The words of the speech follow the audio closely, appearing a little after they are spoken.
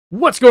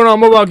What's going on,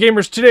 mobile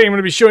gamers? Today I'm going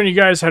to be showing you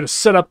guys how to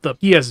set up the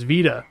PS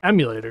Vita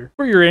emulator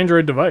for your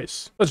Android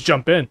device. Let's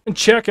jump in and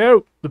check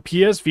out the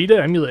PS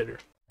Vita emulator.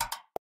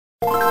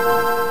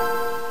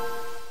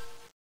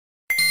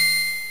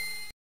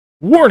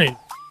 Warning!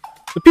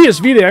 The PS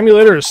Vita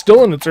emulator is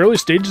still in its early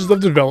stages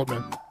of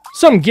development.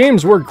 Some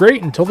games work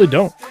great until they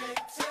don't.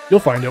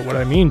 You'll find out what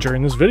I mean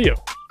during this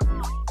video.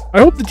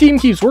 I hope the team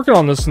keeps working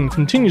on this and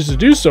continues to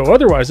do so,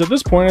 otherwise at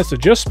this point I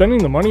suggest spending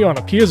the money on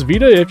a PS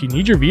Vita if you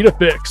need your Vita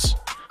fix.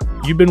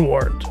 You've been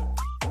warned.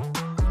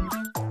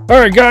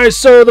 Alright guys,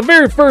 so the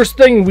very first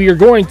thing we are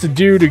going to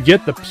do to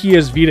get the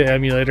PS Vita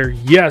emulator,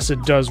 yes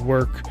it does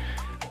work.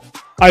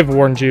 I've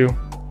warned you,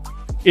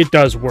 it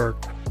does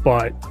work,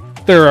 but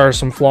there are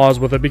some flaws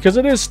with it because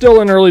it is still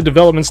in early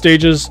development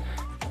stages.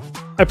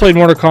 I played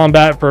Mortal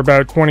Kombat for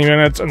about 20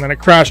 minutes and then it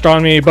crashed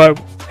on me, but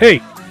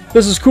hey,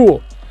 this is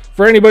cool.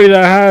 For anybody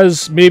that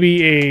has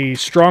maybe a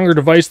stronger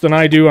device than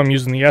I do, I'm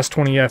using the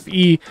S20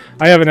 FE.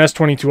 I have an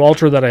S22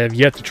 Ultra that I have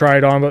yet to try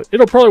it on, but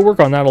it'll probably work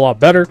on that a lot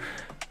better.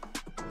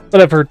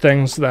 But I've heard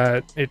things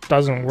that it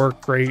doesn't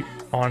work great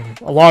on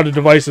a lot of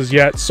devices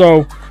yet.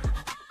 So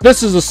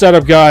this is a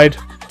setup guide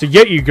to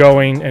get you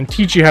going and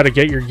teach you how to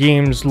get your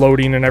games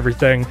loading and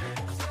everything.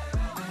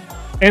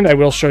 And I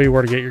will show you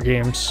where to get your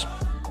games.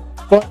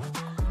 But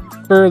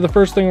for the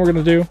first thing we're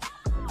going to do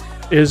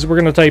is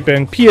we're going to type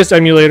in PS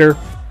Emulator.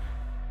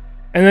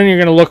 And then you're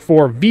going to look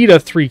for Vita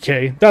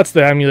 3K. That's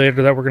the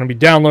emulator that we're going to be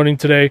downloading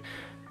today.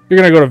 You're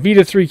going to go to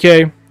Vita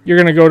 3K. You're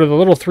going to go to the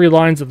little three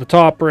lines at the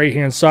top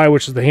right-hand side,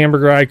 which is the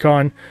hamburger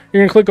icon.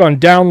 You're going to click on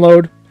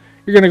Download.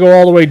 You're going to go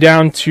all the way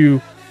down to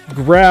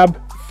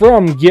Grab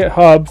from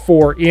GitHub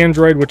for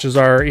Android, which is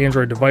our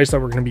Android device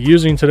that we're going to be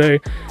using today.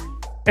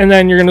 And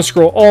then you're going to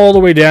scroll all the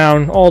way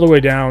down,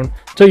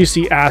 until you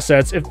see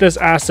Assets. If this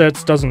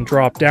Assets doesn't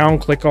drop down,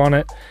 click on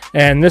it.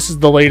 And this is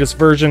the latest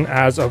version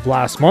as of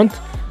last month.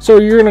 So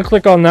you're going to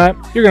click on that,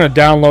 you're going to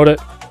download it,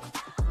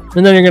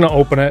 and then you're going to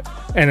open it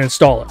and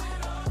install it.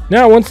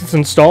 Now, once it's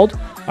installed,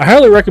 I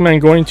highly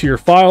recommend going to your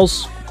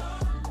files,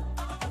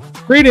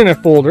 creating a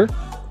folder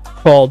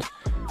called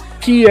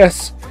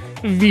PS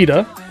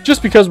Vita,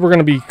 just because we're going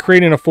to be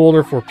creating a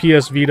folder for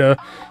PS Vita.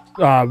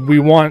 We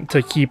want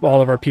to keep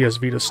all of our PS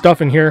Vita stuff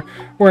in here.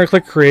 We're going to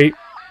click Create.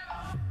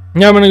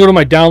 Now I'm going to go to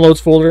my Downloads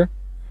folder.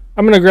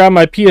 I'm going to grab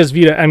my PS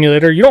Vita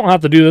emulator. You don't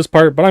have to do this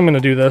part, but I'm going to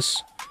do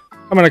this.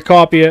 I'm going to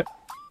copy it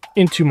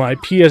into my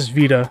PS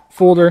Vita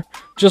folder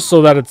just so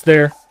that it's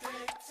there,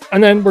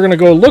 and then we're going to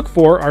go look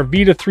for our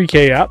Vita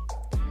 3K app,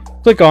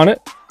 click on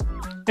it,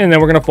 and then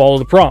we're going to follow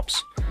the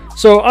prompts.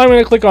 So I'm going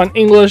to click on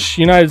English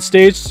United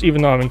States.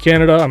 Even though I'm in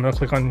Canada, I'm going to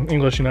click on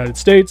English United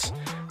States,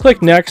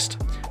 click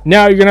Next.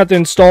 Now you're going to have to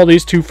install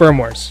these two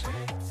firmwares.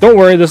 Don't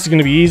worry, this is going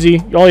to be easy.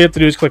 All you have to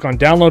do is click on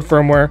Download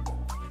Firmware,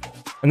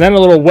 and then a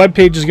little web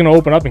page is going to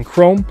open up in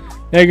Chrome.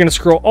 Now you're going to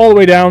scroll all the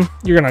way down,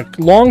 you're going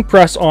to long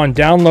press on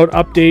Download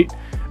Update,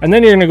 and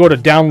then you're going to go to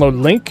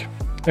Download Link,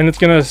 and it's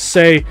going to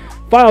say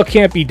file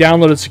can't be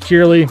downloaded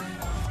securely.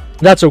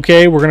 That's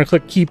okay, we're going to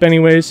click Keep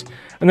anyways,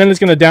 and then it's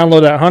going to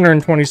download that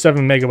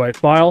 127 megabyte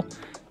file.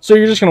 So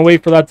you're just going to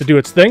wait for that to do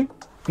its thing.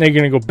 Now you're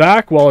going to go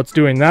back while it's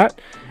doing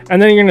that,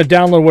 and then you're going to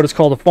download what is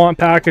called a font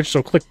package,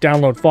 so click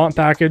Download Font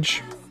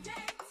Package.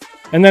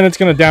 And then it's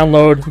going to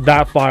download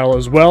that file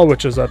as well,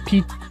 which is a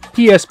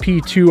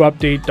PSP2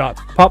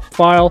 update.pub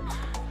file.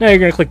 Now you're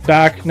going to click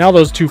back. Now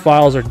those two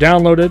files are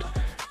downloaded.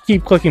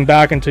 Keep clicking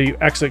back until you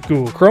exit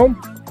Google Chrome.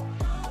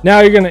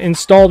 Now you're going to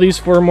install these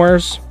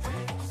firmwares.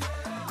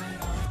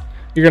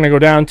 You're going to go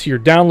down to your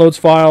downloads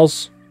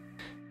files.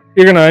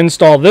 You're going to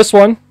install this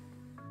one,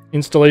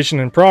 installation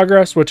in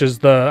progress, which is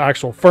the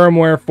actual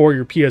firmware for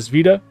your PS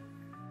Vita.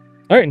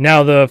 Alright,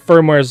 now the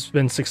firmware has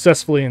been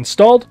successfully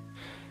installed.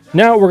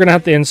 Now we're going to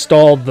have to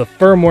install the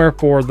firmware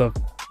for the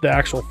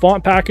actual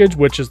font package,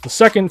 which is the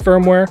second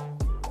firmware.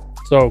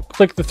 So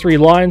click the three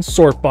lines,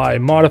 sort by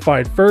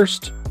modified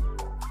first,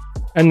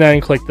 and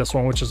then click this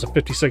one, which is a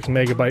 56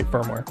 megabyte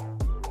firmware.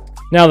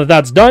 Now that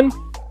that's done,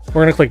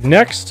 we're going to click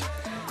Next.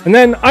 And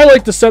then I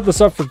like to set this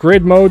up for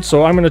grid mode,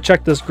 so I'm going to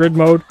check this grid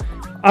mode.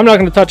 I'm not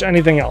going to touch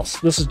anything else.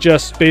 This is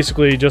just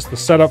basically just the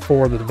setup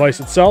for the device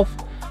itself.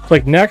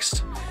 Click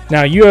Next.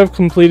 Now you have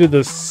completed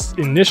this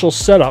initial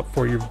setup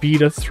for your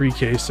Vita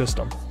 3K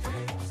system.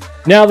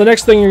 Now the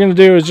next thing you're going to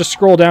do is just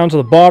scroll down to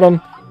the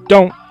bottom.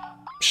 Don't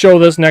show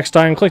this next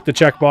time. Click the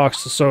checkbox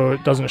so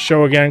it doesn't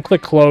show again.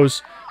 Click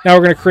Close. Now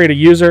we're going to create a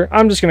user.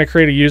 I'm just going to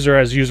create a user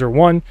as user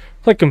 1.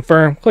 Click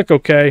Confirm. Click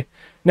OK.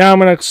 Now I'm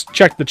going to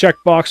check the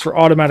checkbox for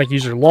automatic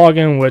user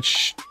login,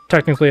 which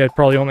technically I'd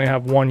probably only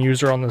have one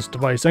user on this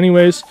device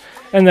anyways.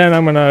 And then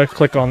I'm going to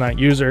click on that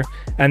user.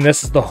 And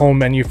this is the home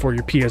menu for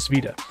your PS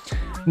Vita.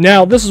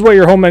 Now this is what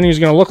your home menu is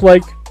going to look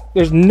like.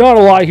 There's not a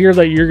lot here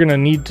that you're going to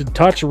need to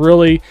touch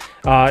really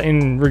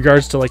in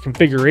regards to like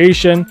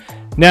configuration.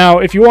 Now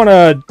if you want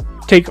to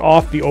take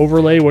off the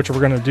overlay, which we're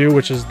going to do,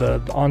 which is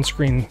the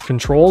on-screen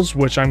controls,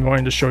 which I'm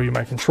going to show you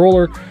my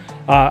controller.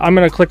 I'm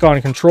going to click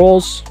on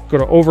Controls, go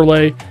to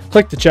Overlay,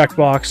 click the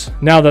checkbox.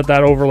 Now that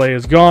that overlay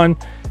is gone,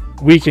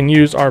 we can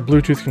use our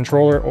Bluetooth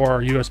controller or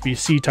our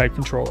USB-C type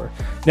controller.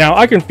 Now,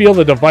 I can feel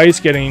the device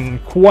getting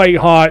quite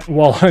hot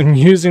while I'm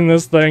using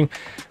this thing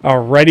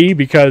already,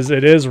 because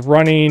it is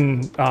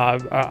running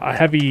a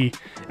heavy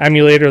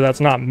emulator that's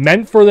not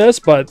meant for this,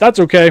 but that's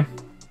okay.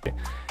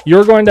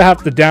 You're going to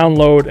have to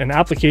download an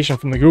application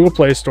from the Google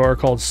Play Store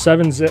called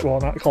 7-Zip. Well,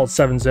 not called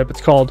 7-Zip.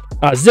 It's called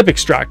Zip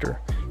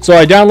Extractor. So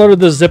I downloaded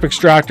this Zip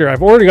Extractor.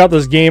 I've already got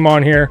this game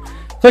on here.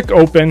 Click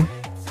open.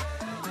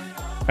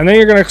 And then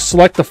you're going to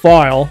select the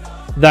file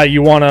that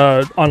you want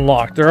to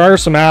unlock. There are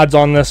some ads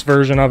on this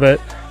version of it.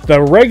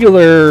 The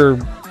regular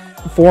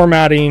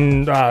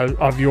formatting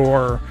of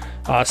your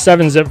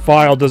 7-zip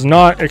file does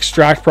not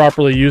extract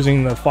properly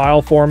using the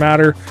file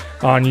formatter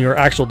on your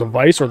actual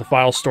device, or the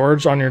file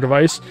storage on your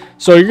device.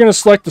 So you're going to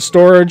select the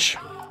storage.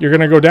 You're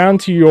going to go down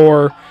to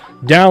your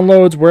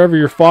downloads, wherever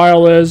your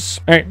file is.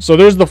 All right, so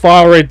there's the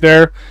file right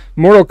there,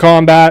 Mortal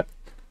Kombat.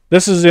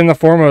 This is in the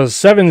form of a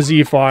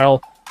 7Z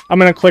file. I'm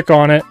going to click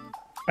on it,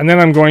 and then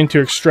I'm going to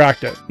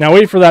extract it. Now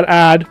wait for that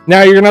ad.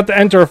 Now you're going to have to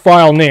enter a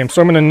file name.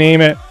 So I'm going to name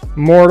it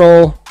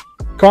Mortal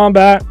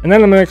Kombat, and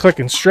then I'm going to click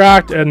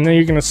extract, and then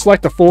you're going to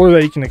select the folder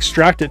that you can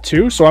extract it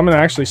to. So I'm going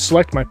to actually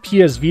select my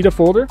PS Vita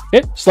folder.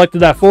 Selected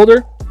that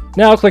folder.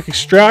 Now click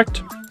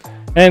extract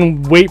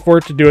and wait for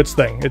it to do its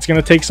thing. It's going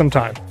to take some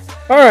time.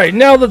 All right,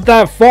 now that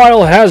that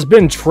file has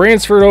been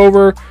transferred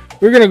over,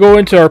 we're going to go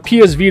into our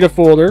PS Vita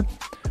folder.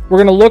 We're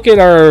going to look at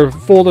our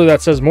folder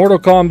that says Mortal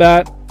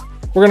Kombat.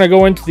 We're going to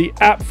go into the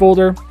app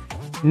folder.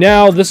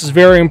 Now, this is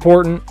very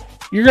important.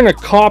 You're going to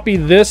copy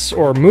this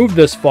or move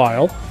this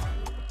file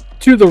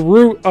to the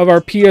root of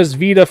our PS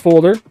Vita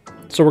folder.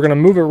 So we're going to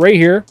move it right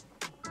here.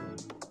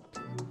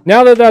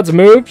 Now that that's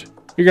moved,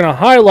 you're going to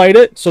highlight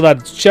it so that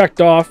it's checked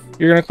off.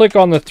 You're going to click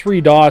on the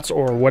 3 dots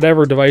or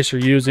whatever device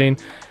you're using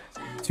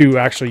to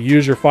actually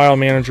use your file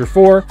manager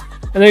for.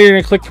 And then you're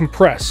going to click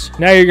compress.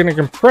 Now you're going to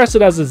compress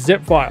it as a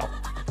zip file.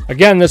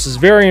 Again, this is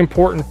very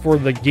important for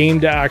the game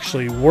to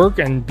actually work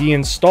and be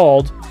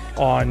installed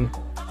on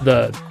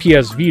the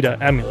PS Vita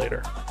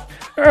emulator.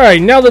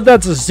 Alright, now that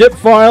that's a zip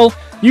file,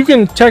 you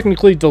can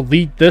technically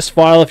delete this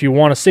file if you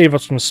want to save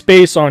up some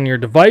space on your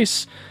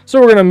device. So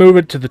we're going to move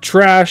it to the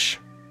trash.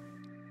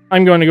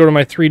 I'm going to go to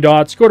my 3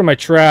 dots, go to my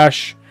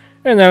trash,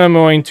 and then I'm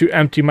going to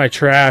empty my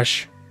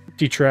trash.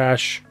 Empty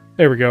trash.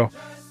 There we go.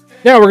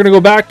 Now we're going to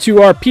go back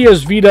to our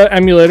PS Vita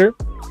emulator.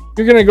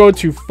 You're going to go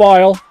to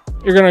File.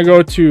 You're going to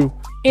go to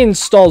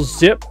Install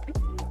Zip.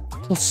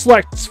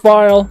 Select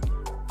file.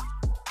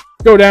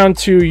 Go down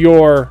to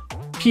your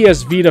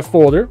PS Vita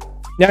folder.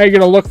 Now you're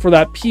going to look for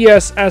that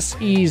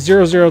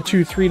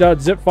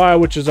PSSE0023.zip file,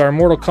 which is our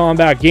Mortal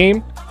Kombat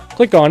game.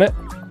 Click on it,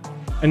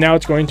 and now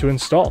it's going to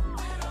install.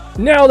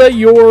 Now that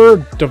your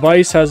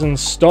device has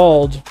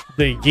installed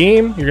the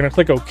game, you're going to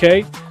click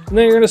OK, and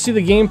then you're going to see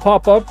the game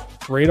pop up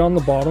right on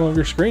the bottom of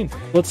your screen.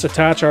 Let's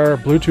attach our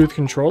Bluetooth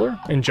controller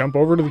and jump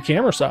over to the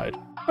camera side.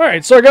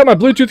 Alright, so I got my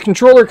Bluetooth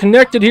controller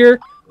connected here.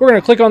 We're going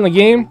to click on the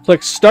game,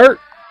 click Start,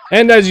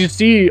 and as you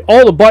see,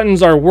 all the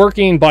buttons are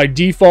working by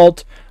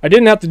default. I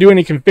didn't have to do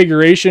any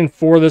configuration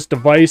for this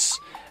device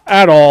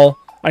at all.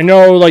 I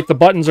know like the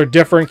buttons are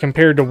different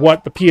compared to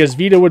what the PS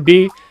Vita would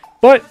be,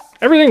 but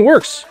everything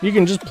works. You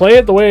can just play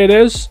it the way it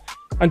is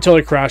until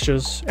it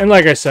crashes. And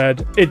like I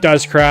said, it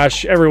does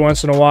crash every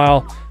once in a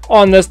while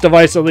on this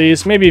device at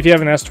least. Maybe if you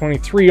have an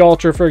S23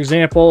 Ultra, for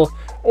example,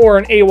 or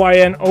an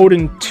AYN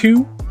Odin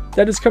 2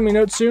 that is coming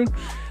out soon,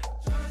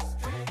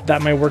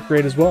 that might work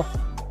great as well.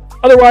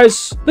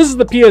 Otherwise, this is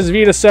the PS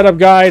Vita setup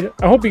guide.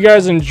 I hope you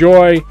guys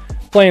enjoy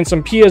playing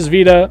some PS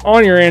Vita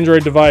on your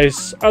Android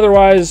device.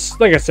 Otherwise,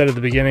 like I said at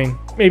the beginning,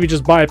 maybe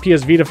just buy a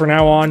PS Vita from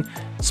now on.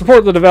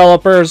 Support the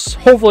developers.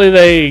 Hopefully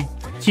they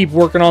keep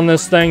working on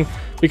this thing,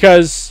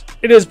 because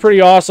it is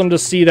pretty awesome to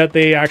see that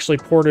they actually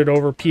ported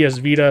over PS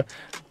Vita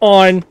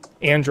on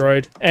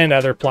Android and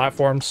other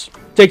platforms.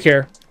 Take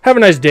care. Have a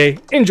nice day.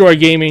 Enjoy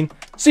gaming.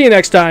 See you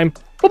next time.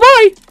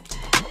 Bye-bye!